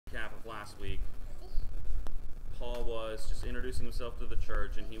last week, Paul was just introducing himself to the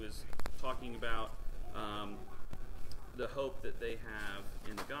church, and he was talking about the hope that they have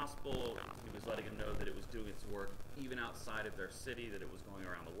in the gospel. He was letting them know that it was doing its work even outside of their city, that it was going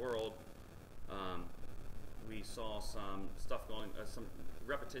around the world. We saw some stuff some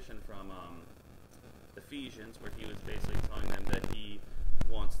repetition from Ephesians, where he was basically telling them that he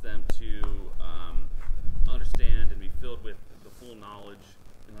wants them to understand and be filled with the full knowledge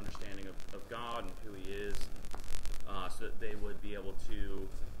and understanding of God and who he is, so that they would be able to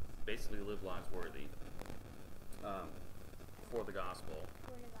basically live lives worthy for the gospel.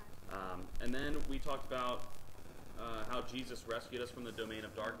 And then we talked about how Jesus rescued us from the domain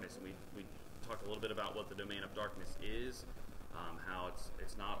of darkness, and we talked a little bit about what the domain of darkness is, how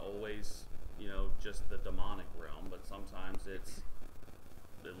it's not always just the demonic realm, but sometimes it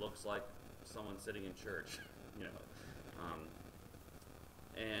looks like someone sitting in church,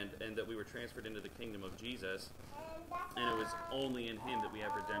 and that we were transferred into the kingdom of Jesus, and it was only in him that we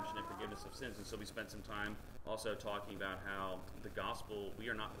have redemption and forgiveness of sins. And so we spent some time also talking about how the gospel, we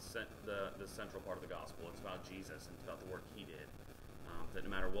are not the central part of the gospel. It's about Jesus, and it's about the work he did. That no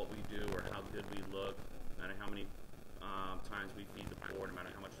matter what we do or how good we look, no matter how many times we feed the poor, no matter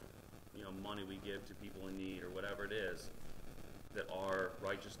how much money we give to people in need or whatever it is, that our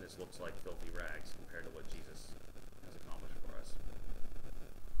righteousness looks like filthy rags compared to what Jesus has accomplished for us.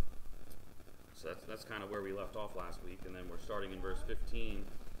 So that's kind of where we left off last week, and then we're starting in verse 15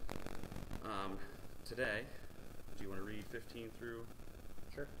 today. Do you want to read 15 through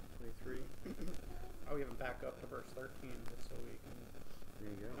Sure. 23? I'll even back up to verse 13 just so we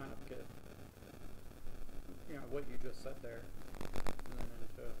can kind of get what you just said there, and then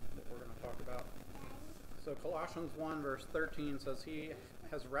into what we're going to talk about. So Colossians 1 verse 13 says, "He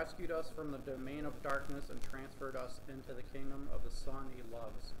has rescued us from the domain of darkness and transferred us into the kingdom of the Son he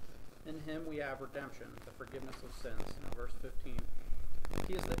loves. In him we have redemption, the forgiveness of sins." Now verse 15,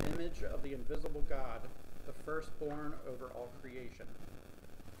 "He is the image of the invisible God, the firstborn over all creation.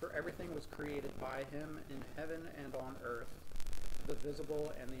 For everything was created by him in heaven and on earth, the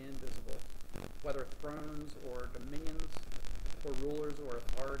visible and the invisible, whether thrones or dominions or rulers or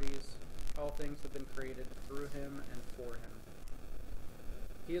authorities. All things have been created through him and for him.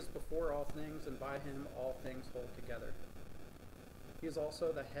 He is before all things, and by him all things hold together. He is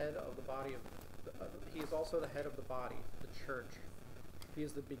also the head of the body the church. He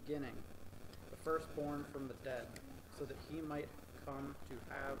is the beginning, the firstborn from the dead, so that he might come to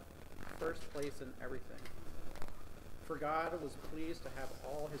have first place in everything. For God was pleased to have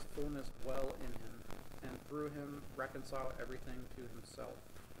all his fullness dwell in him, and through him reconcile everything to himself,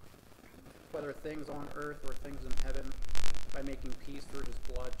 whether things on earth or things in heaven, by making peace through his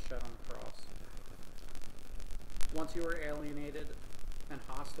blood shed on the cross. Once you were alienated and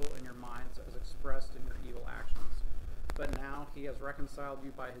hostile in your minds, as expressed in your evil actions, but now he has reconciled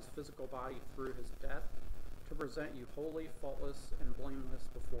you by his physical body through his death, to present you holy, faultless, and blameless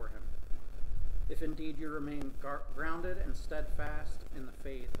before him. If indeed you remain grounded and steadfast in the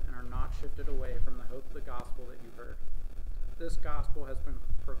faith, and are not shifted away from the hope of the gospel that you heard. This gospel has been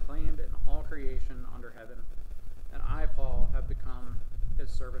proclaimed in all creation under heaven, and I, Paul, have become his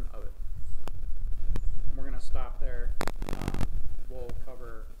servant of it." And we're going to stop there. We'll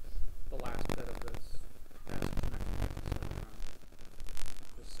cover the last bit of this passage next week.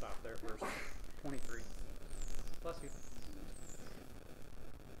 So just stop there, verse 23. Bless you.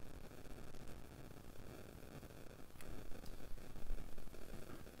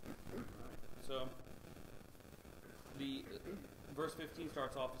 So, the verse 15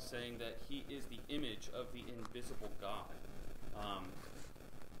 starts off as saying that he is the image of the invisible God.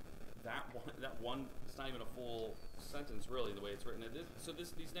 That one, it's not even a full sentence really the way it's written. So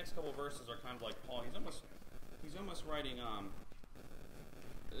these next couple of verses are kind of like Paul. He's almost writing.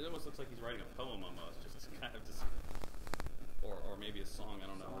 It almost looks like he's writing a poem almost, or maybe a song. I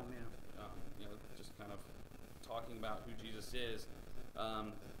don't know. Song, yeah. Just kind of talking about who Jesus is.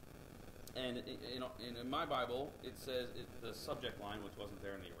 And in my Bible, it says the subject line, which wasn't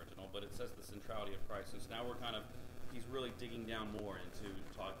there in the original, but it says the centrality of Christ. And so now he's really digging down more into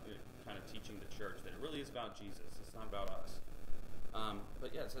kind of teaching the church that it really is about Jesus. It's not about us.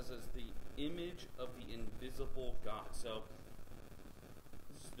 But yeah, it says it's the image of the invisible God. So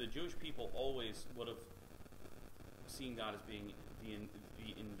the Jewish people always would have seen God as being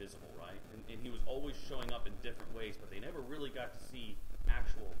the invisible, right? And he was always showing up in different ways, but they never really got to see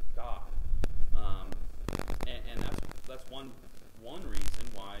actual God. And that's one reason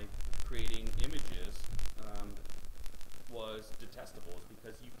why creating images was detestable, is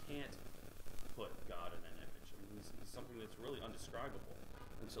because you can't put God in an image. I mean, he's something that's really undescribable.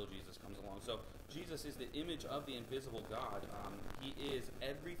 until Jesus comes along. So Jesus is the image of the invisible God. He is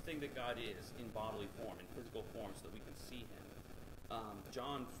everything that God is in bodily form, in physical form, so that we can see him.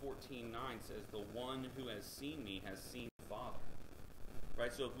 John 14:9 says, "The one who has seen me has seen the Father."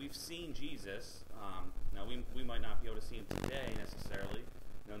 Right? So if we've seen Jesus, now we might not be able to see him today necessarily,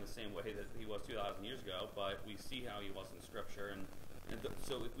 in the same way that he was 2,000 years ago, but we see how he was in Scripture.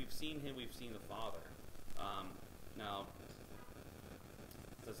 So if we've seen him, we've seen the Father. Now,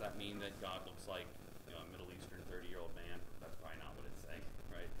 does that mean that God looks like a Middle Eastern 30-year-old man? That's probably not what it's saying,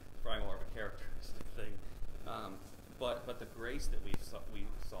 right? It's probably more of a characteristic thing. But the grace that we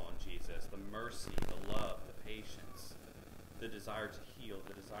saw in Jesus, the mercy, the love, the patience, the desire to heal,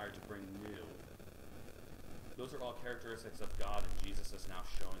 the desire to bring new, those are all characteristics of God, and Jesus is now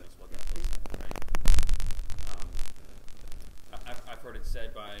showing us what that looks like, right? I've heard it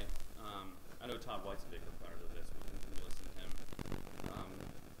said by, I know Todd White's a big proponent of this. We can listen to him.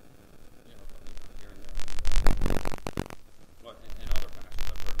 Here and there. And other pastors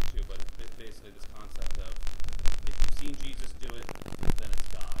I've heard him too, but it's basically this concept of, if you've seen Jesus do it, then it's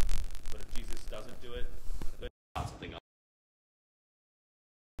God. But if Jesus doesn't do it, then it's not something else.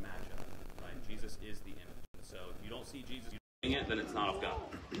 Imagine, right? Jesus is the image. So if you don't see Jesus doing it, then it's not of God.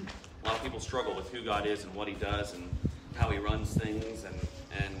 A lot of people struggle with who God is and what he does and how he runs things, and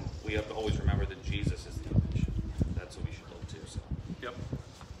we have to always remember that Jesus is the image. That's what we should look to. So. Yep.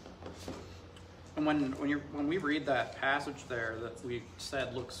 And when we read that passage there that we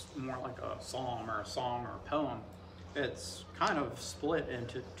said looks more like a psalm or a song or a poem, it's kind of split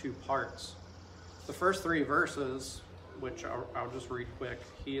into two parts. The first three verses, which I'll just read quick.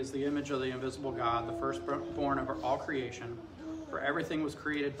 He is the image of the invisible God, the firstborn over all creation. For everything was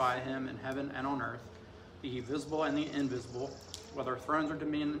created by him in heaven and on earth, the visible and the invisible, whether thrones or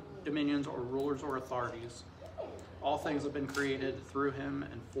dominions or rulers or authorities. All things have been created through him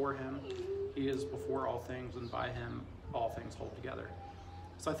and for him. He is before all things, and by him all things hold together.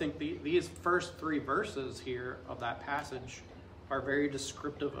 So I think these first three verses here of that passage are very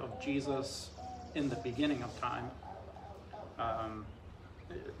descriptive of Jesus in the beginning of time.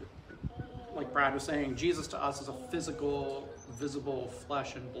 Like Brad was saying, Jesus to us is a physical, visible,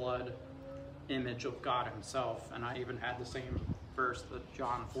 flesh and blood image of God himself. And I even had the same verse that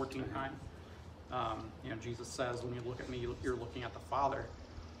John 14:9. Jesus says, when you look at me, you're looking at the Father.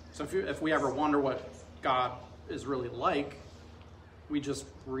 So if we ever wonder what God is really like, we just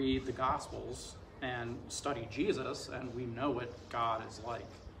read the Gospels and study Jesus, and we know what God is like.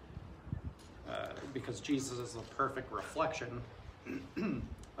 Because Jesus is the perfect reflection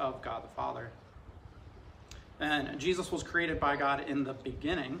of God the Father. And Jesus was created by God in the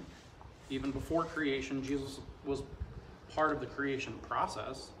beginning. Even before creation, Jesus was part of the creation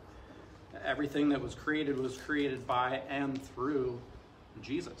process. Everything that was created by and through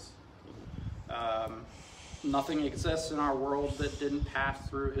Jesus. Nothing exists in our world that didn't pass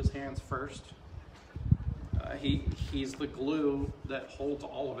through his hands first. He's the glue that holds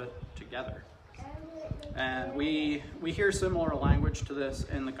all of it together. And we hear similar language to this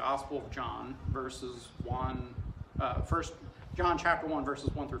in the Gospel of John, John chapter 1, verses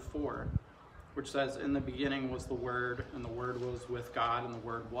 1 through 4, which says, "In the beginning was the Word, and the Word was with God, and the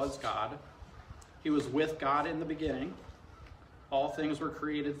Word was God. He was with God in the beginning. All things were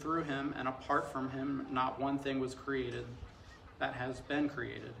created through him, and apart from him, not one thing was created that has been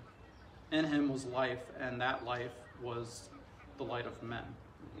created. In him was life, and that life was the light of men."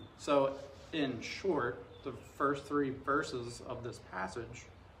 So, in short, the first three verses of this passage,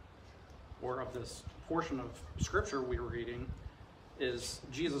 or of this portion of Scripture we're reading, is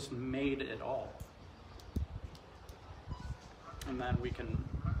Jesus made it all. And then we can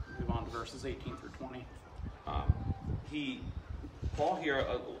move on to verses 18 through 20. Paul here,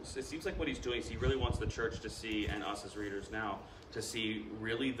 it seems like what he's doing is he really wants the church to see, and us as readers now, to see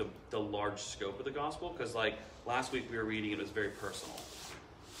really the large scope of the gospel. Because like last week we were reading, it was very personal.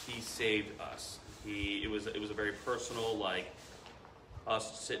 He saved us. It was a very personal, like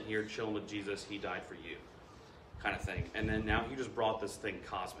us sitting here chilling with Jesus, he died for you kind of thing. And then now he just brought this thing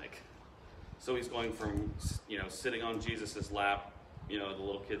cosmic. So he's going from, sitting on Jesus's lap, the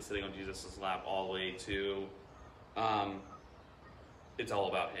little kid sitting on Jesus's lap, all the way to, it's all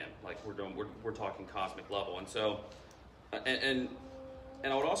about him. Like we're talking cosmic level. And so, and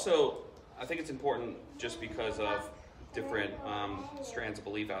I would also, I think it's important just because of different strands of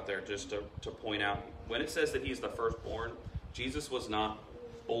belief out there, just to point out, when it says that he's the firstborn, Jesus was not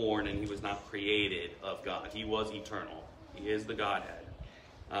born and he was not created of God. He was eternal. He is the Godhead.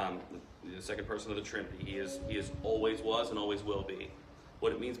 The second person of the Trinity. He is always was and always will be.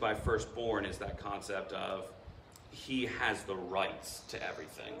 What it means by firstborn is that concept of he has the rights to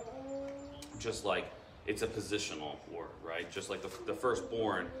everything. Just like it's a positional word, right? Just like the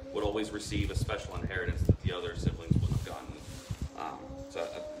firstborn would always receive a special inheritance that the other siblings wouldn't have gotten. So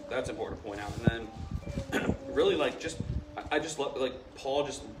that's important to point out. And then really I just love, like, Paul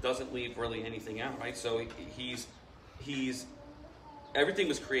just doesn't leave really anything out, right? So he's everything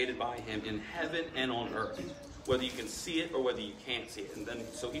was created by him in heaven and on earth, whether you can see it or whether you can't see it. And then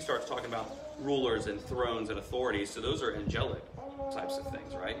so he starts talking about rulers and thrones and authorities. So those are angelic types of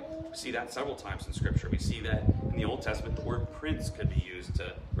things, right? We see that several times in Scripture. We see that in the Old Testament, the word prince could be used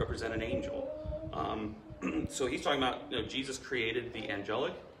to represent an angel. So he's talking about, Jesus created the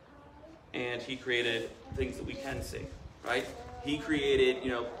angelic, and he created things that we can see, right? He created,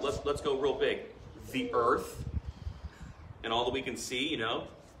 let's go real big, the earth, and all that we can see,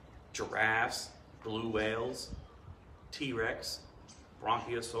 giraffes, blue whales, T-Rex,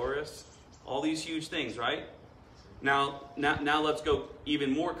 Bronchiosaurus, all these huge things, right? Now let's go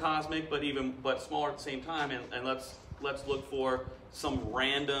even more cosmic, but smaller at the same time, and let's look for some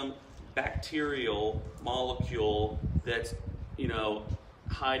random bacterial molecule that's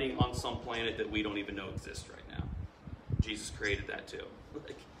hiding on some planet that we don't even know exists right now. Jesus created that too.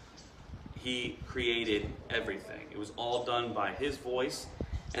 He created everything. It was all done by his voice,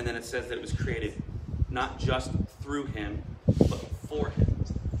 and then it says that it was created not just through him, but for him.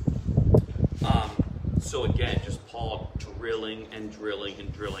 So again, just Paul drilling and drilling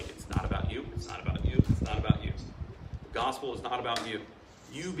and drilling. It's not about you. It's not about you. It's not about you. The gospel is not about you.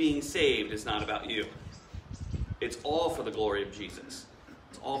 You being saved is not about you. It's all for the glory of Jesus.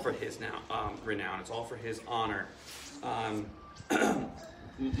 It's all for his renown. It's all for his honor. One of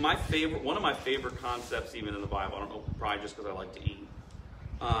my favorite concepts, even in the Bible, I don't know, probably just because I like to eat,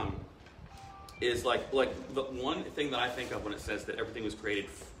 is like the one thing that I think of when it says that everything was created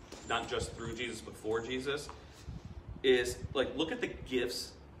not just through Jesus but for Jesus, is like, look at the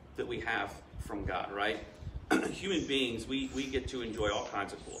gifts that we have from God, right? Human beings, we get to enjoy all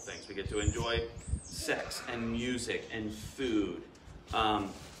kinds of cool things. We get to enjoy sex and music and food.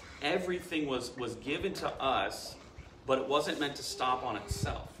 Everything was given to us, but it wasn't meant to stop on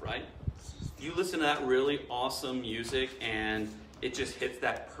itself, right? You listen to that really awesome music and it just hits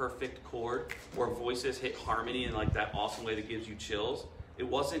that perfect chord, or voices hit harmony in like that awesome way that gives you chills. It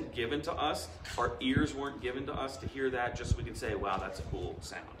wasn't given to us. Our ears weren't given to us to hear that just so we could say, wow, that's a cool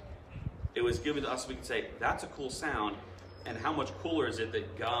sound. It was given to us so we could say, that's a cool sound, and how much cooler is it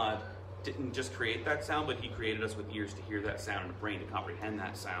that God didn't just create that sound, but he created us with ears to hear that sound and a brain to comprehend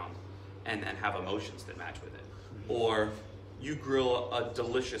that sound and have emotions that match with it. Or you grill a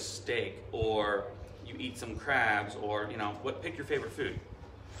delicious steak, or you eat some crabs, or pick your favorite food.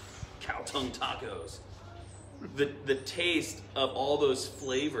 Cow tongue tacos. The taste of all those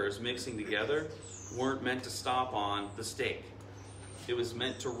flavors mixing together weren't meant to stop on the steak. It was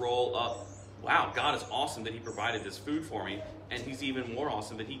meant to roll up, wow, God is awesome that he provided this food for me, and he's even more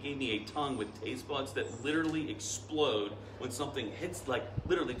awesome that he gave me a tongue with taste buds that literally explode when something hits, like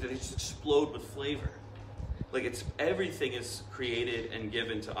literally they just explode with flavor. Like everything is created and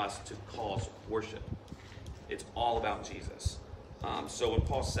given to us to cause worship. It's all about Jesus. So when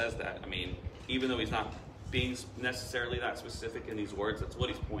Paul says that, I mean, even though he's not being necessarily that specific in these words, that's what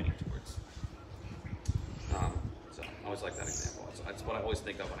he's pointing towards. So I always like that example. That's what I always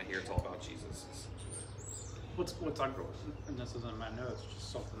think of when I hear it's all about Jesus. What's and this is in my notes,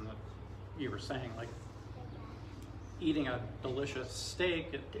 just something that you were saying, like eating a delicious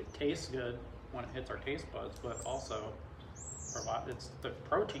steak, it tastes good when it hits our taste buds, but also it's the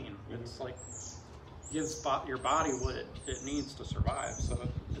protein. It's like gives your body what it needs to survive. So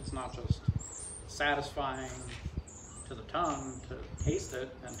it's not just satisfying to the tongue to taste it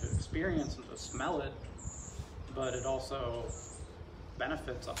and to experience and to smell it, but it also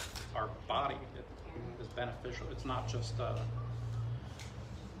benefits our body. It is beneficial. It's not just I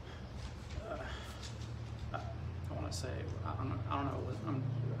want to say, I don't know.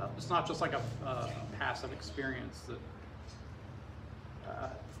 It's not just like a passive experience.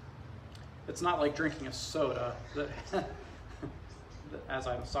 That it's not like drinking a soda that, as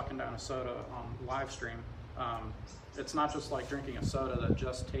I'm sucking down a soda on live stream. It's not just like drinking a soda that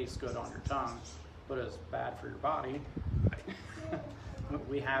just tastes good on your tongue, but is bad for your body.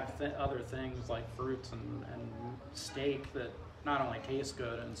 We have other things like fruits and steak that not only taste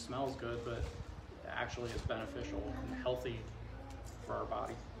good and smells good, but actually is beneficial and healthy for our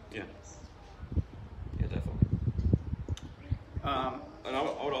body. Yeah. Yeah, definitely. And I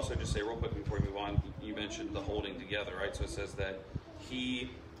would also just say real quick before we move on, you mentioned the holding together, right? So it says that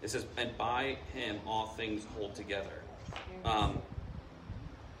and by him all things hold together.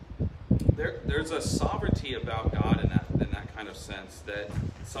 there's a sovereignty about God in that kind of sense that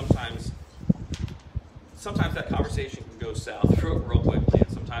sometimes that conversation can go south real quickly,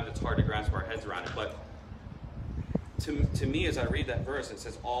 and sometimes it's hard to grasp our heads around it. But to me, as I read that verse, it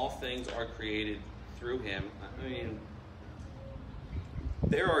says all things are created through him. I mean,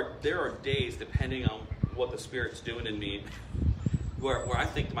 there are days, depending on what the Spirit's doing in me, where I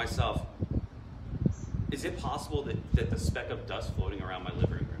think to myself, is it possible that the speck of dust floating around my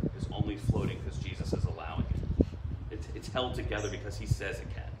living room is only floating because Jesus is allowing it? It's held together because he says it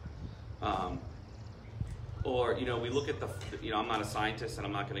can. Or, we look at I'm not a scientist and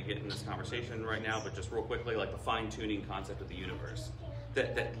I'm not going to get in this conversation right now, but just real quickly, like the fine-tuning concept of the universe.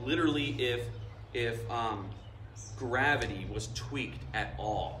 That literally if gravity was tweaked at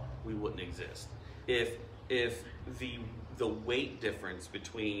all, we wouldn't exist. If the weight difference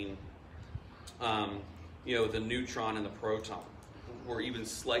between the neutron and the proton were even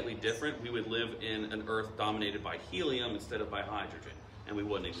slightly different, we would live in an Earth dominated by helium instead of by hydrogen, and we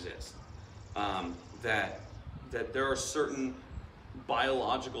wouldn't exist. That there are certain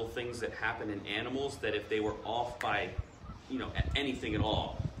biological things that happen in animals that if they were off by anything at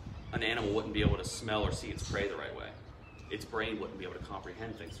all, an animal wouldn't be able to smell or see its prey the right way. Its brain wouldn't be able to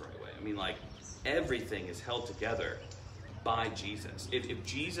comprehend things the right way. I mean, like, everything is held together by Jesus. If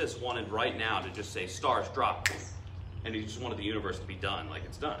Jesus wanted right now to just say, stars drop, and he just wanted the universe to be done, like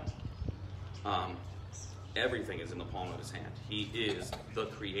it's done, everything is in the palm of his hand. He is the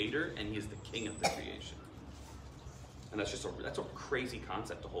creator, and he is the king of the creation. And that's a crazy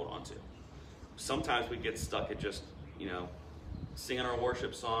concept to hold on to. Sometimes we get stuck at just, singing our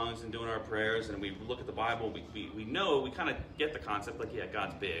worship songs and doing our prayers, and we look at the Bible, we know, we kind of get the concept, like, yeah,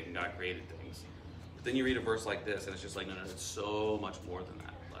 God's big and God created things. But then you read a verse like this, and it's just like, no, it's so much more than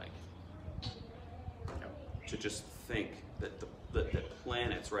that. Like, to just think that the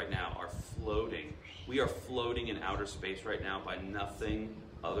planets right now are floating. We are floating in outer space right now by nothing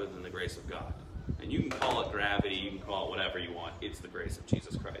other than the grace of God. And you can call it gravity, you can call it whatever you want. It's the grace of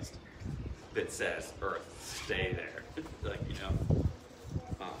Jesus Christ that says, Earth, stay there.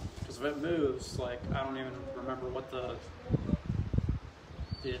 Because if it moves, like, I don't even remember what the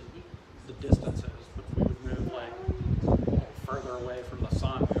distance is, but if we would move like further away from the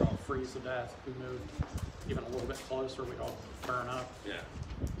sun, we'd all freeze to death. If we moved even a little bit closer, we'd all burn up. Yeah.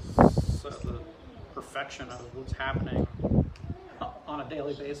 So the perfection of what's happening on a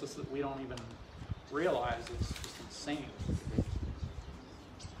daily basis that we don't even realize is just insane.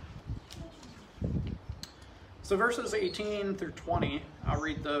 So verses 18 through 20, I'll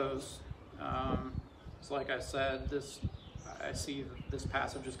read those. So like I said, I see this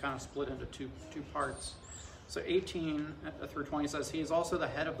passage is kind of split into two parts. So 18 through 20 says, he is also the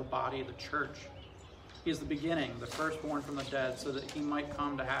head of the body, the church. He is the beginning, the firstborn from the dead, so that he might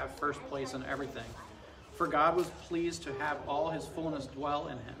come to have first place in everything. For God was pleased to have all his fullness dwell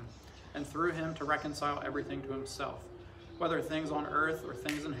in him, and through him to reconcile everything to himself, whether things on earth or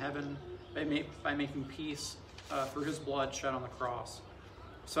things in heaven, by making peace through his blood shed on the cross.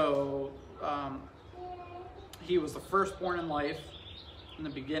 So he was the firstborn in life in the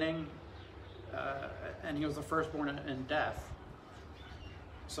beginning, and he was the firstborn in death.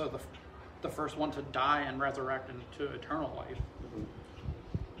 So the first one to die and resurrect into eternal life.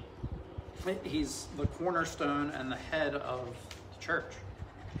 He's the cornerstone and the head of the church.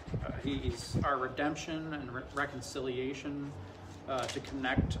 He's our redemption and reconciliation to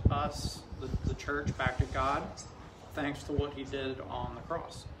connect us, the church, back to God, thanks to what he did on the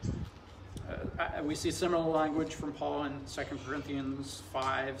cross. We see similar language from Paul in 2 Corinthians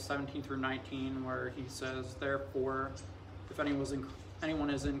 5, 17 through 19, where he says, therefore, if anyone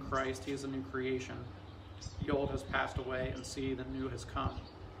is in Christ, he is a new creation. The old has passed away, and see, the new has come.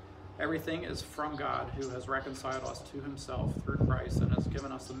 Everything is from God, who has reconciled us to himself through Christ and has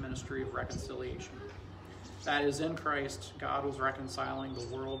given us the ministry of reconciliation. That is, in Christ, God was reconciling the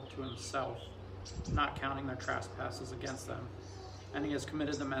world to himself, not counting their trespasses against them, and he has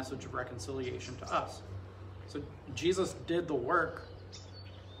committed the message of reconciliation to us. So Jesus did the work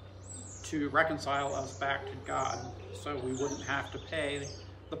to reconcile us back to God, so we wouldn't have to pay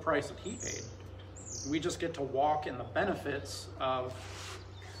the price that he paid. We just get to walk in the benefits of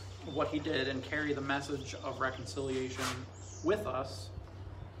what he did and carry the message of reconciliation with us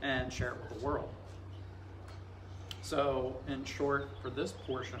and share it with the world. So, in short, for this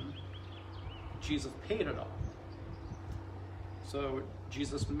portion, Jesus paid it all. So,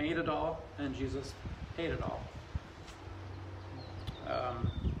 Jesus made it all, and Jesus paid it all.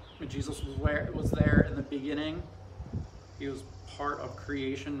 Jesus was there in the beginning. He was part of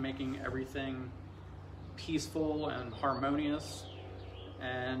creation, making everything peaceful and harmonious.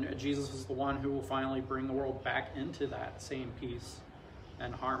 And Jesus is the one who will finally bring the world back into that same peace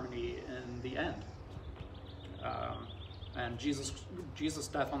and harmony in the end. And Jesus'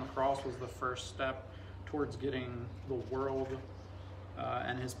 death on the cross was the first step towards getting the world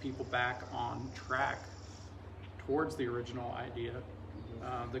and his people back on track towards the original idea,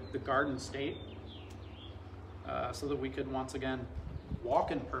 the garden state, so that we could once again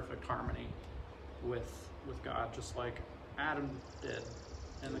walk in perfect harmony with God, just like Adam did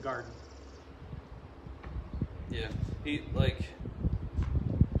in the garden. Yeah, he like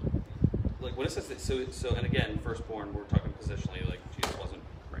when it says that, so and again, firstborn, we're talking positionally, like Jesus wasn't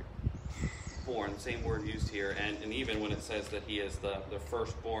born, same word used here, and even when it says that he is the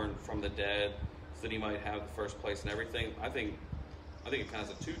firstborn from the dead, so that he might have the first place and everything, I think it kind of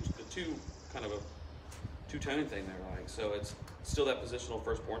has a two-tone thing there, like, so it's still that positional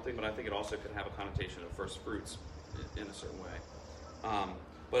firstborn thing, but I think it also could have a connotation of first fruits in a certain way.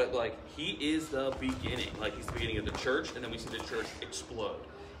 But like, he is the beginning, like he's the beginning of the church, and then we see the church explode.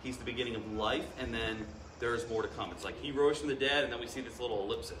 He's the beginning of life, and then there's more to come. It's like he rose from the dead, and then we see this little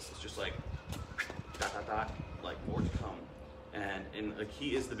ellipsis. It's just like dot dot dot, like more to come, and like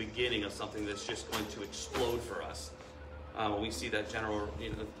he is the beginning of something that's just going to explode for us. When we see that general,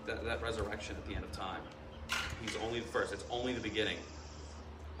 that resurrection at the end of time, he's only the first. It's only the beginning.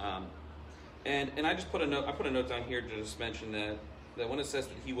 And I just put a note. I put a note down here to just mention that when it says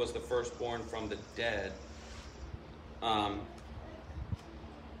that he was the firstborn from the dead,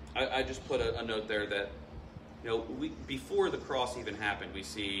 I just put a note there that, before the cross even happened, we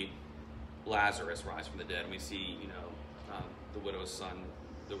see Lazarus rise from the dead, and we see, the widow's son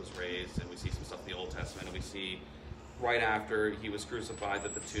that was raised, and we see some stuff in the Old Testament, and we see right after he was crucified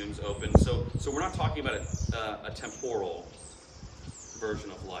that the tombs opened. So we're not talking about a temporal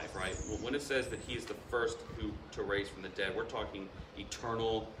version of life, right? When it says that he is the first to raise from the dead, we're talking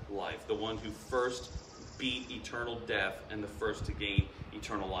eternal life, the one who first beat eternal death and the first to gain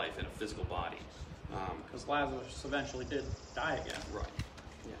eternal life in a physical body. Because Lazarus eventually did die again. Right.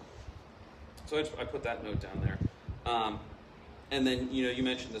 Yeah. So I put that note down there. And then, you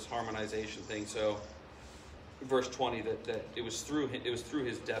mentioned this harmonization thing. So verse 20, that it was through his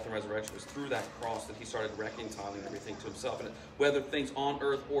death and resurrection, it was through that cross that he started reconciling everything to himself, and whether things on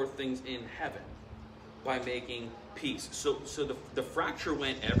earth or things in heaven, by making peace. So the fracture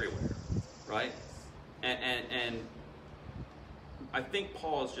went everywhere, right? And I think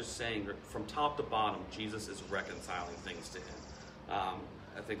Paul is just saying that from top to bottom, Jesus is reconciling things to him. I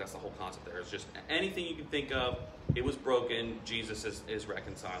think that's the whole concept there. It's just anything you can think of, it was broken, Jesus is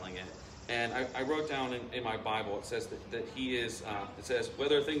reconciling it. And I wrote down in my Bible, it says that he is, it says,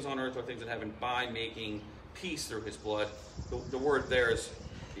 whether things on earth or things in heaven, by making peace through his blood. The word there is,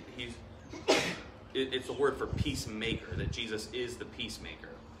 it's the word for peacemaker, that Jesus is the peacemaker.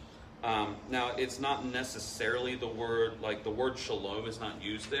 Now, it's not necessarily the word shalom is not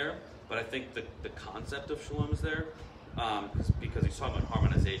used there, but I think the concept of shalom is there, because he's talking about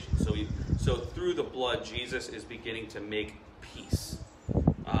harmonization. So through the blood, Jesus is beginning to make peace,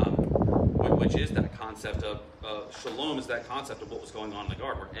 which is that concept of shalom, is that concept of what was going on in the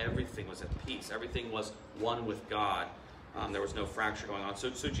garden, where everything was at peace, everything was one with God. There was no fracture going on.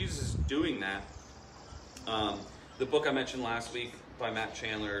 So Jesus is doing that. The book I mentioned last week by Matt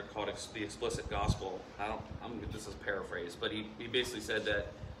Chandler called The Explicit Gospel. This is paraphrased, but he basically said that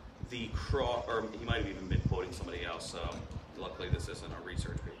the cross, or he might have even been quoting somebody else, so luckily this isn't a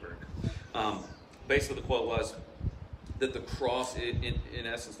research paper. Basically the quote was that the cross, in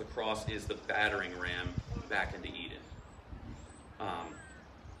essence, the cross is the battering ram back into Eden.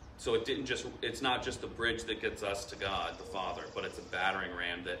 So it's not just the bridge that gets us to God, the Father, but it's a battering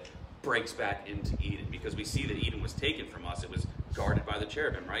ram that breaks back into Eden, because we see that Eden was taken from us. It was guarded by the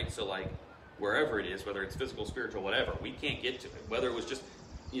cherubim, right? So wherever it is, whether it's physical, spiritual, whatever, we can't get to it. Whether it was just,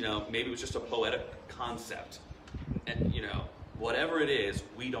 maybe it was just a poetic concept, and whatever it is,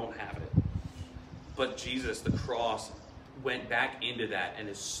 we don't have it. But Jesus, the cross, went back into that and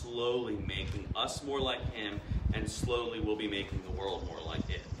is slowly making us more like him, and slowly will be making the world more like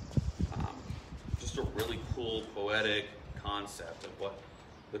it. Just a really cool, poetic concept of what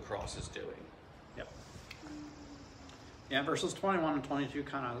the cross is doing. Yep. Yeah, verses 21 and 22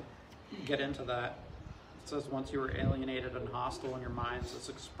 kind of get into that. It says, once you were alienated and hostile in your minds, it's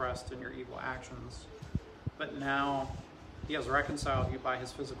expressed in your evil actions. But now he has reconciled you by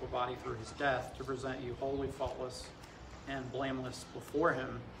his physical body through his death to present you wholly faultless and blameless before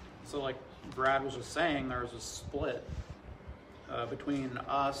him. So like Brad was just saying, there was a split between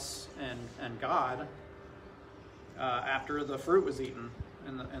us and God after the fruit was eaten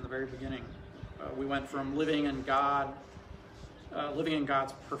in the very beginning. We went from living in God living in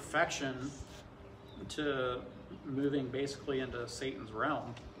God's perfection to moving basically into Satan's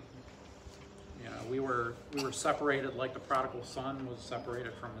realm. You know, we were separated like the prodigal son was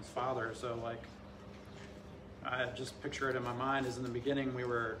separated from his father. So like, I just picture it in my mind as in the beginning we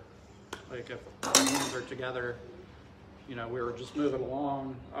were like, if our hands are together, you know, we were just moving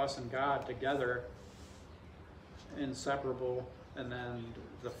along, us and God together, inseparable. And then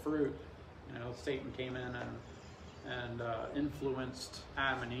the fruit, you know, Satan came in and influenced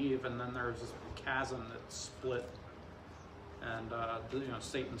Adam and Eve, and then there was this chasm that split, and you know,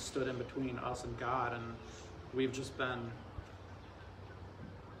 Satan stood in between us and God, and we've just been,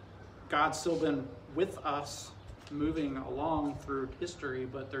 God's still been with us, moving along through history,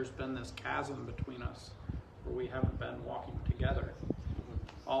 but there's been this chasm between us where we haven't been walking together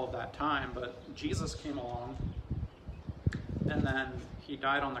all of that time. But Jesus came along, and then he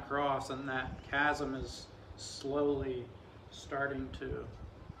died on the cross, and that chasm is slowly starting to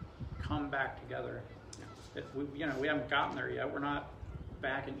come back together. We haven't gotten there yet. We're not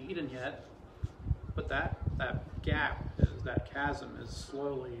back in Eden yet, but that gap, that chasm is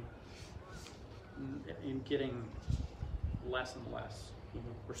slowly in getting less and less.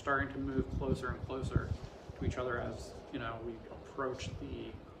 We're starting to move closer and closer to each other as, you know, we approach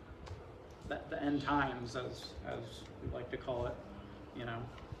the end times, as we like to call it. You know,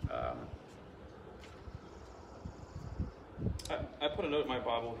 I put a note in my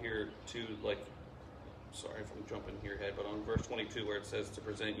Bible here to, like, sorry if I'm jumping here ahead, but on verse 22 where it says to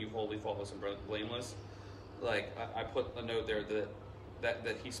present you holy, faultless, and blameless, like, I put a note there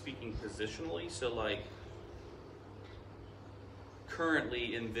that he's speaking positionally. So, like,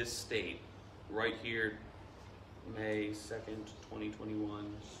 currently in this state, right here, May 2nd,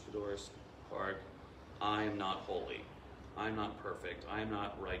 2021, Dolores Park, I am not holy. I'm not perfect. I'm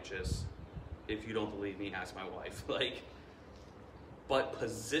not righteous. If you don't believe me, ask my wife. Like, but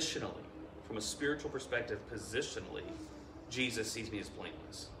positionally, from a spiritual perspective, positionally, Jesus sees me as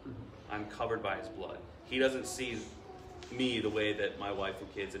blameless. I'm covered by his blood. He doesn't see me the way that my wife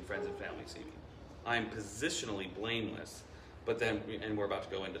and kids and friends and family see me. I'm positionally blameless, but then, and we're about to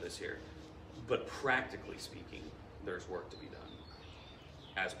go into this here, but practically speaking, there's work to be done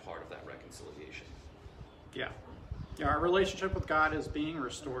as part of that reconciliation. Yeah, our relationship with God is being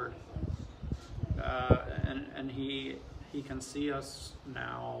restored, and he can see us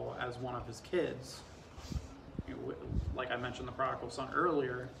now as one of his kids. You know, like I mentioned the prodigal son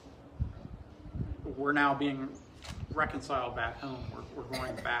earlier, we're now being reconciled back home. We're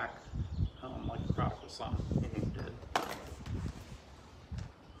going back home like the prodigal son did.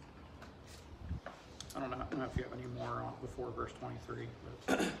 I don't know if you have any more on before verse 23.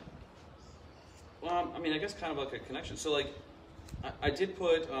 But. Well, I mean, I guess kind of like a connection. So, like, I did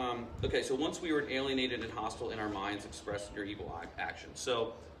put, okay, so once we were alienated and hostile in our minds, expressed in your evil actions.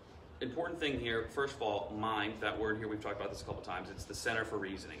 So, important thing here, first of all, mind, that word here, we've talked about this a couple times, it's the center for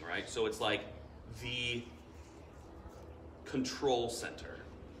reasoning, right? So it's like the control center,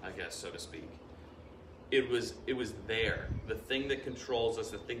 I guess, so to speak. It was there. The thing that controls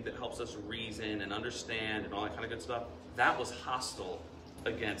us, the thing that helps us reason and understand and all that kind of good stuff, that was hostile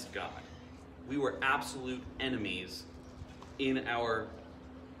against God. We were absolute enemies in our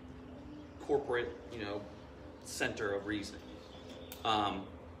corporate, center of reasoning. And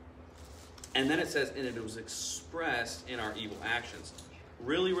then it says, and it was expressed in our evil actions.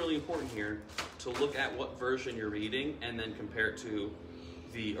 Really, really important here to look at what version you're reading and then compare it to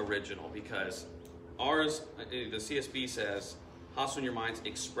the original, because ours, the CSB says, hostile in your minds,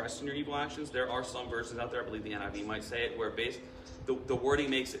 expressed in your evil actions. There are some versions out there, I believe the NIV might say it, where the wording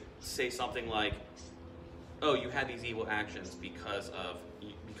makes it say something like, oh, you had these evil actions because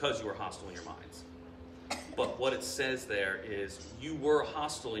you were hostile in your minds. But what it says there is you were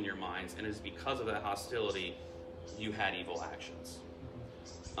hostile in your minds, and it's because of that hostility you had evil actions.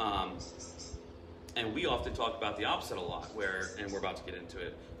 And we often talk about the opposite a lot, and we're about to get into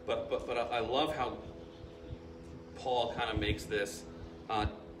it. But I love how Paul kind of makes this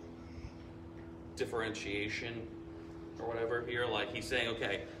differentiation or whatever here. Like, he's saying,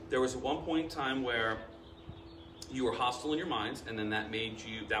 okay, there was one point in time where you were hostile in your minds, and then that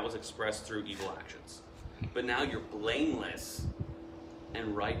was expressed through evil actions. But now you're blameless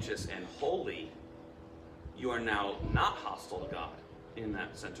and righteous and holy. You are now not hostile to God in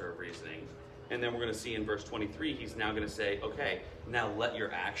that center of reasoning. And then we're going to see in verse 23, he's now going to say, okay, now let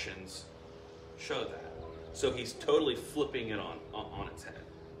your actions show that. So he's totally flipping it on its head.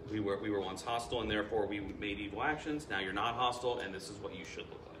 We were once hostile, and therefore we made evil actions. Now you're not hostile, and this is what you should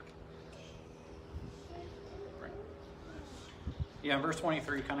look like. Right. Yeah, verse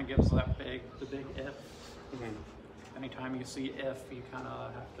 23 kind of gives the big if. Mm-hmm. anytime you see if, you kind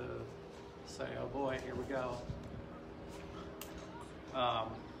of have to say, oh boy, here we go.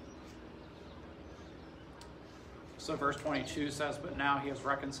 So verse 22 says, but now he has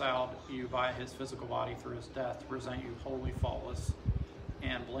reconciled you by his physical body through his death to present you wholly faultless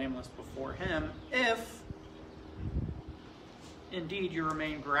and blameless before him, if indeed you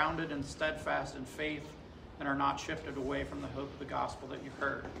remain grounded and steadfast in faith and are not shifted away from the hope of the gospel that you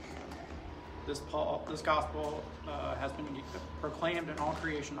heard. This gospel has been proclaimed in all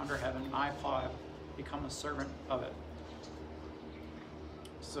creation under heaven, and I, Paul, have become a servant of it.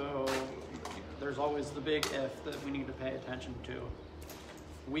 So there's always the big if that we need to pay attention to.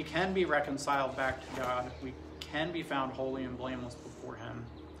 We can be reconciled back to God. We can be found holy and blameless before him.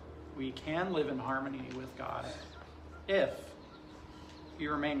 We can live in harmony with God if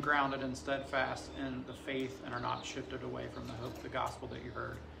you remain grounded and steadfast in the faith and are not shifted away from the hope of the gospel that you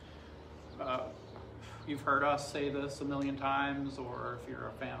heard. You've heard us say this a million times, or if you're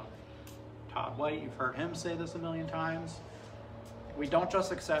a fan of Todd White, you've heard him say this a million times. We don't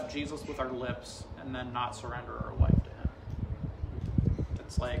just accept Jesus with our lips and then not surrender our life to him.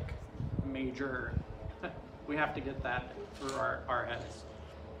 It's like major, we have to get that through our heads.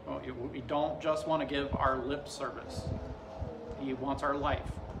 We don't just want to give our lip service. He wants our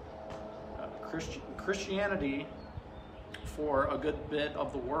life. Christianity, for a good bit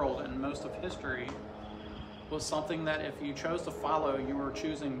of the world and most of history, was something that if you chose to follow, you were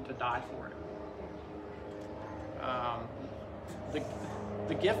choosing to die for it.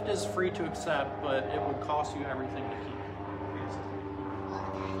 The gift is free to accept, but it would cost you everything to keep.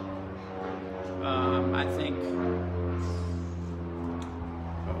 I think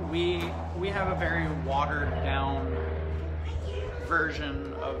we have a very watered down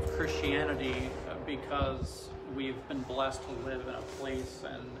version of Christianity because we've been blessed to live in a place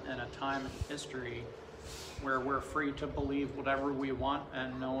and a time in history where we're free to believe whatever we want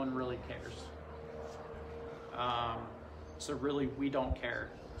and no one really cares. So really, we don't care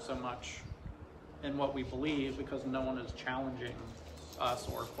so much in what we believe because no one is challenging us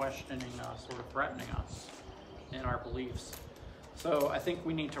or questioning us or threatening us in our beliefs. So I think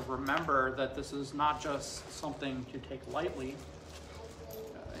we need to remember that this is not just something to take lightly.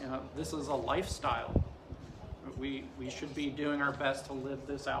 This is a lifestyle. We should be doing our best to live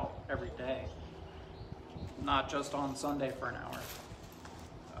this out every day, not just on Sunday for an hour.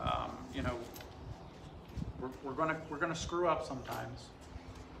 We're gonna screw up sometimes.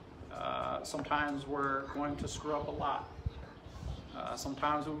 Sometimes we're going to screw up a lot.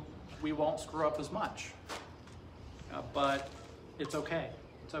 Sometimes we won't screw up as much. But it's okay.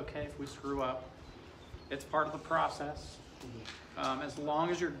 It's okay if we screw up. It's part of the process. As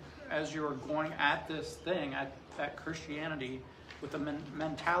long as you're going at this thing, at Christianity, with the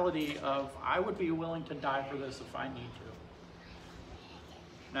mentality of, I would be willing to die for this if I need to.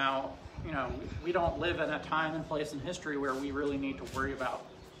 Now, we don't live in a time and place in history where we really need to worry about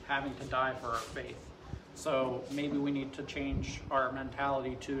having to die for our faith. So maybe we need to change our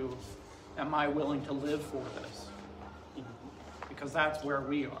mentality to, am I willing to live for this? Because that's where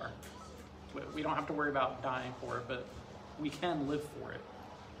we are. We don't have to worry about dying for it, but we can live for it.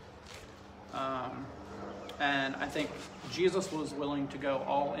 And I think Jesus was willing to go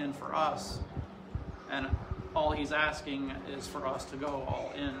all in for us, and all he's asking is for us to go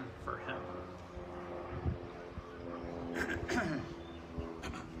all in for him.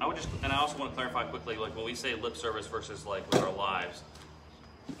 I also want to clarify quickly, like when we say lip service versus like with our lives,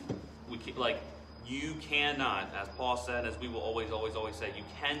 you cannot, as Paul said, as we will always say, you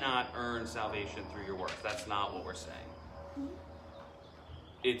cannot earn salvation through your works. That's not what we're saying.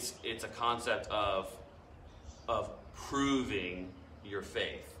 It's a concept of proving your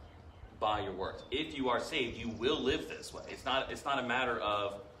faith by your works. If you are saved, you will live this way. It's not a matter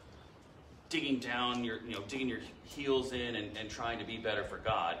of digging your heels in and trying to be better for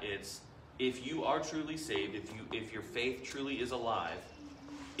God. It's if you are truly saved, if your faith truly is alive,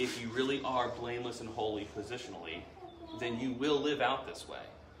 if you really are blameless and holy positionally, then you will live out this way.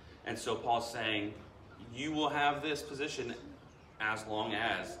 And so Paul's saying, you will have this position as long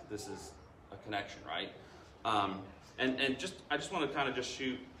as this is a connection, right? I just want to kind of just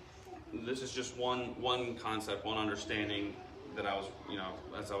shoot. This is just one concept, one understanding that I was,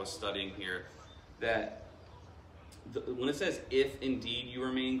 as I was studying here, that when it says if indeed you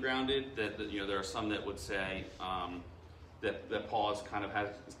remain grounded, that there are some that would say that Paul is kind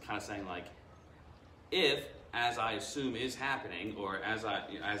of saying like, if, as I assume is happening, or as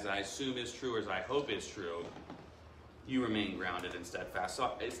I assume is true, or as I hope is true, you remain grounded and steadfast.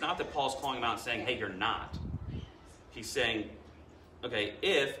 So it's not that Paul's calling him out and saying, hey, you're not. He's saying, okay,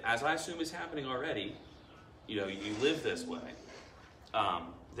 if, as I assume is happening already, you live this way,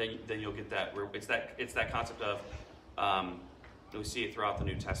 then you'll get that. It's that concept of we see it throughout the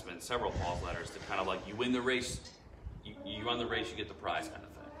New Testament, several Paul's letters, that kind of like you win the race, you run the race, you get the prize kind of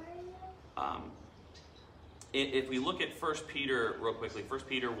thing. If we look at 1 Peter real quickly, 1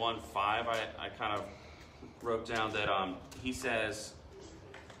 Peter 1:5, I kind of wrote down that he says,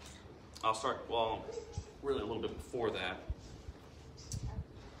 I'll start, really a little bit before that.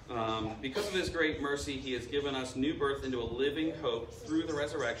 Because of his great mercy, he has given us new birth into a living hope through the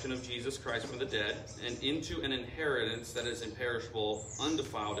resurrection of Jesus Christ from the dead, and into an inheritance that is imperishable,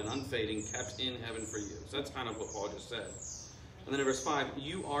 undefiled, and unfading, kept in heaven for you. So that's kind of what Paul just said. And then in verse 5,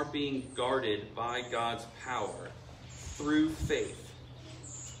 you are being guarded by God's power through faith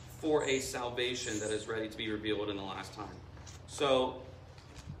for a salvation that is ready to be revealed in the last time. So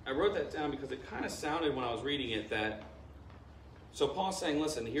I wrote that down because it kind of sounded when I was reading it that, so Paul's saying,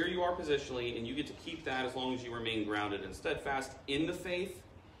 listen, here you are positionally, and you get to keep that as long as you remain grounded and steadfast in the faith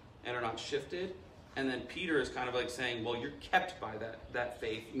and are not shifted. And then Peter is kind of like saying, well, you're kept by that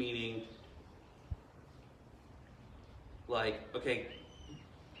faith, meaning, like, okay,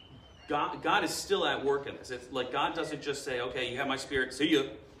 God is still at work in this. It's like God doesn't just say, okay, you have my spirit, see you.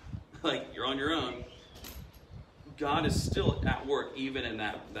 Like, you're on your own. God is still at work even in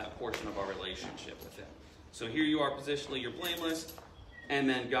that portion of our relationship with him. So here you are positionally, you're blameless, and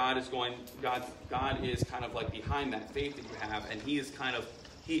then God is kind of like behind that faith that you have, and he is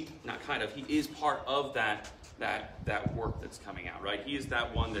he is part of that work that's coming out, right? He is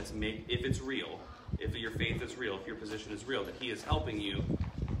that one that's if it's real, if your faith is real, if your position is real, that he is helping you,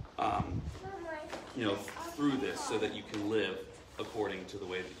 through this so that you can live according to the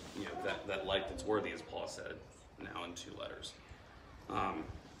way that life that's worthy, as Paul said now in 2 letters.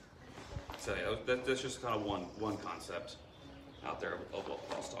 So yeah, that's just kind of one concept out there of what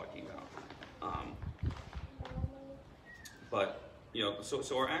Paul's talking about. But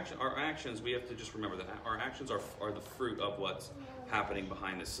so our actions, we have to just remember that our actions are the fruit of what's happening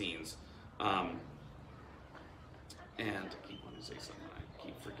behind the scenes. And I keep wanting to say something, I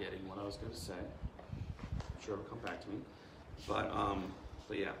keep forgetting what I was going to say. I'm sure it'll come back to me. But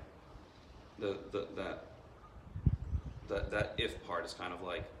yeah, that if part is kind of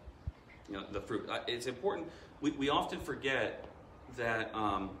like, the fruit. It's important. We often forget that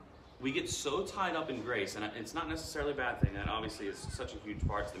we get so tied up in grace, and it's not necessarily a bad thing. That obviously is such a huge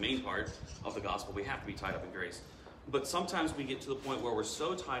part. It's the main part of the gospel. We have to be tied up in grace. But sometimes we get to the point where we're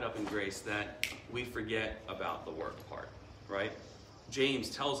so tied up in grace that we forget about the work part, right? James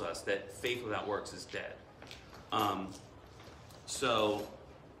tells us that faith without works is dead. So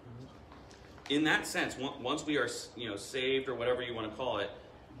in that sense, once we are saved or whatever you want to call it,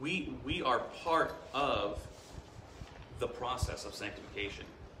 we are part of the process of sanctification.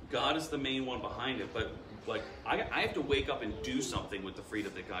 God is the main one behind it, but like I have to wake up and do something with the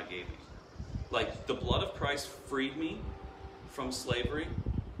freedom that God gave me. Like the blood of Christ freed me from slavery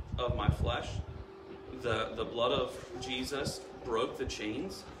of my flesh. The blood of Jesus broke the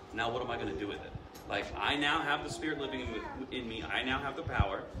chains. Now what am I going to do with it? Like I now have the Spirit living in me. I now have the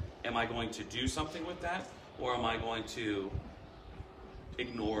power. Am I going to do something with that, or am I going to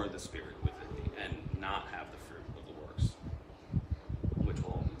ignore the Spirit within me and not have the fruit of the works, which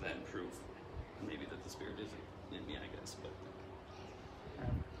will then prove maybe that the Spirit isn't in me, I guess. But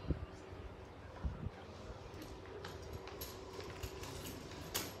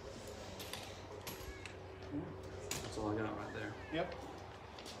that's all I got right there. Yep.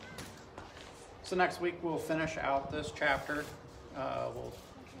 So next week we'll finish out this chapter.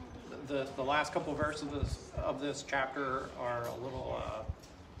 The last couple of verses of this chapter are a little.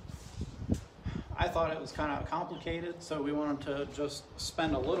 I thought it was kind of complicated, so we wanted to just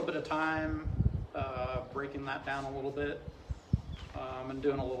spend a little bit of time breaking that down a little bit and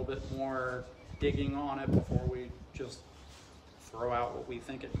doing a little bit more digging on it before we just throw out what we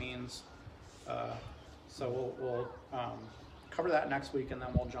think it means. So we'll cover that next week, and then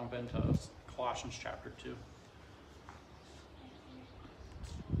we'll jump into Colossians chapter 2.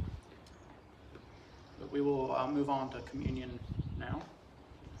 But we will move on to communion now.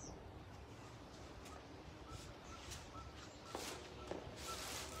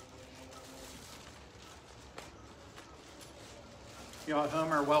 You all at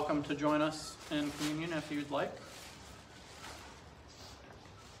home are welcome to join us in communion if you'd like.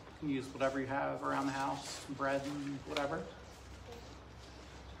 You can use whatever you have around the house, bread and whatever.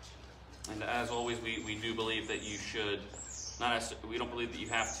 And as always, we do believe that you should, we don't believe that you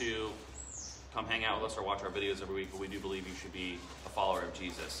have to come hang out with us or watch our videos every week, but we do believe you should be a follower of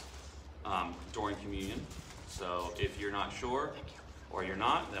Jesus during communion. So if you're not sure or you're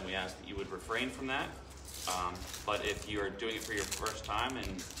not, then we ask that you would refrain from that. But if you're doing it for your first time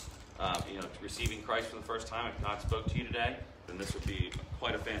and receiving Christ for the first time, if God spoke to you today, then this would be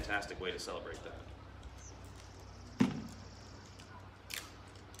quite a fantastic way to celebrate that.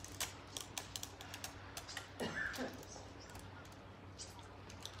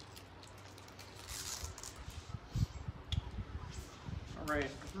 All right,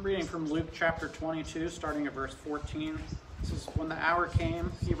 I'm reading from Luke chapter 22, starting at verse 14. This is when the hour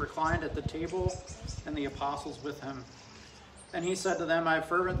came, he reclined at the table, and the apostles with him. And he said to them, I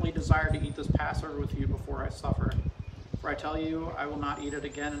fervently desire to eat this Passover with you before I suffer. For I tell you, I will not eat it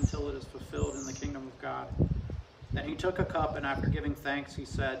again until it is fulfilled in the kingdom of God. Then he took a cup, and after giving thanks, he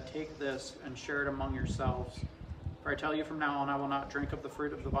said, Take this and share it among yourselves. For I tell you, from now on I will not drink of the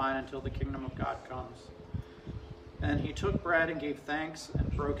fruit of the vine until the kingdom of God comes. And he took bread and gave thanks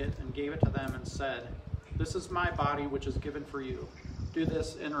and broke it and gave it to them and said, This is my body which is given for you. Do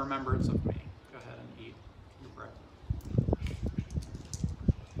this in remembrance of me. Go ahead and eat the bread.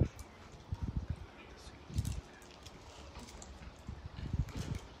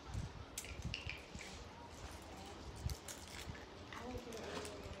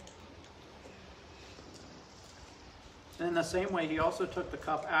 And in the same way, he also took the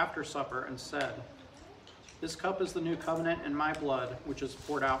cup after supper and said, This cup is the new covenant in my blood, which is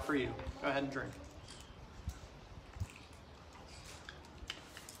poured out for you. Go ahead and drink.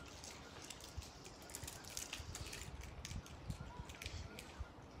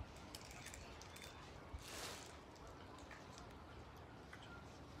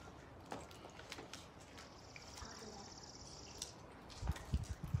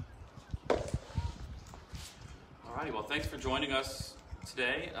 Alrighty, well, thanks for joining us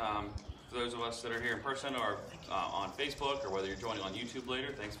today. For those of us that are here in person or on Facebook, or whether you're joining on YouTube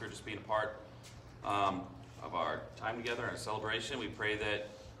later, thanks for just being a part of our time together and celebration. We pray that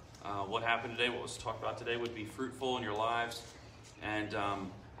what happened today, what was talked about today, would be fruitful in your lives. And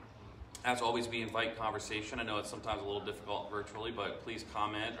as always, we invite conversation. I know it's sometimes a little difficult virtually, but please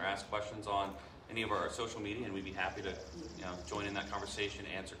comment or ask questions on any of our social media, and we'd be happy to join in that conversation,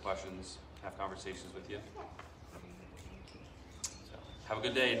 answer questions, have conversations with you. Have a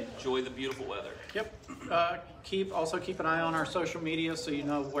good day. Enjoy the beautiful weather. Yep. Keep an eye on our social media so you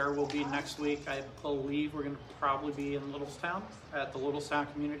know where we'll be next week. I believe we're going to probably be in Littlestown at the Littlestown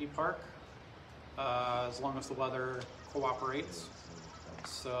Community Park, as long as the weather cooperates.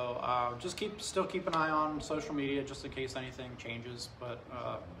 So still keep an eye on social media just in case anything changes. But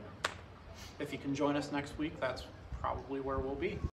if you can join us next week, that's probably where we'll be.